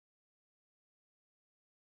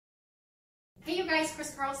Hey you guys,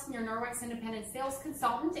 Kris Carlson, your Norwex independent sales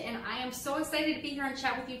consultant, and I am so excited to be here and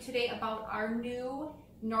chat with you today about our new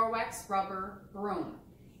Norwex rubber broom.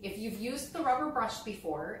 If you've used the rubber brush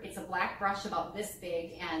before, it's a black brush about this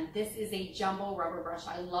big, and this is a jumbo rubber brush.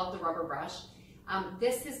 I love the rubber brush.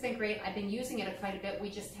 This has been great. I've been using it quite a bit.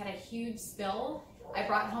 We just had a huge spill. I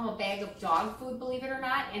brought home a bag of dog food, believe it or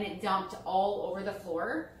not, and it dumped all over the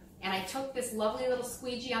floor. And I took this lovely little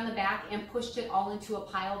squeegee on the back and pushed it all into a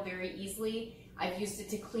pile very easily. I've used it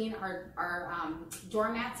to clean our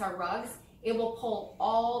doormats, our rugs. It will pull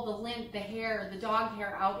all the lint, the hair, the dog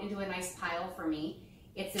hair out into a nice pile for me.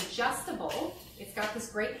 It's adjustable. It's got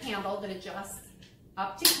this great handle that adjusts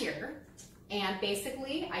up to here. And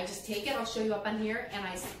basically, I just take it, I'll show you up on here, and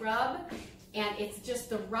I scrub, and it's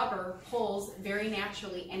just the rubber pulls very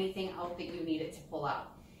naturally anything out that you need it to pull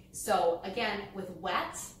out. So again, with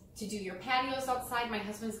wet, to do your patios outside, my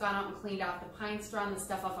husband's gone out and cleaned off the pine straw and the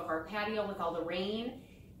stuff off of our patio with all the rain.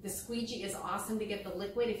 The squeegee is awesome to get the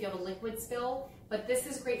liquid if you have a liquid spill, but this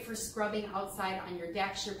is great for scrubbing outside on your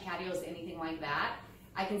decks, your patios, anything like that.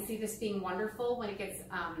 I can see this being wonderful when it gets,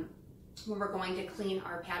 when we're going to clean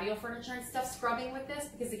our patio furniture and stuff, scrubbing with this,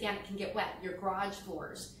 because again, it can get wet, your garage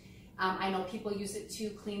floors. I know people use it to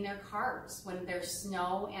clean their cars when there's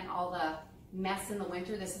snow and all the mess in the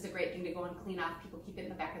winter. This is a great thing to go and clean off. People keep it in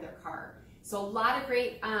the back of their car. So a lot of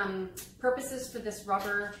great purposes for this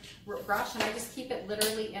rubber brush, and I just keep it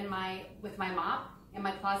literally in with my mop in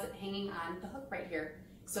my closet hanging on the hook right here.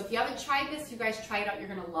 So if you haven't tried this, you guys try it out. You're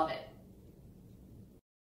gonna love it.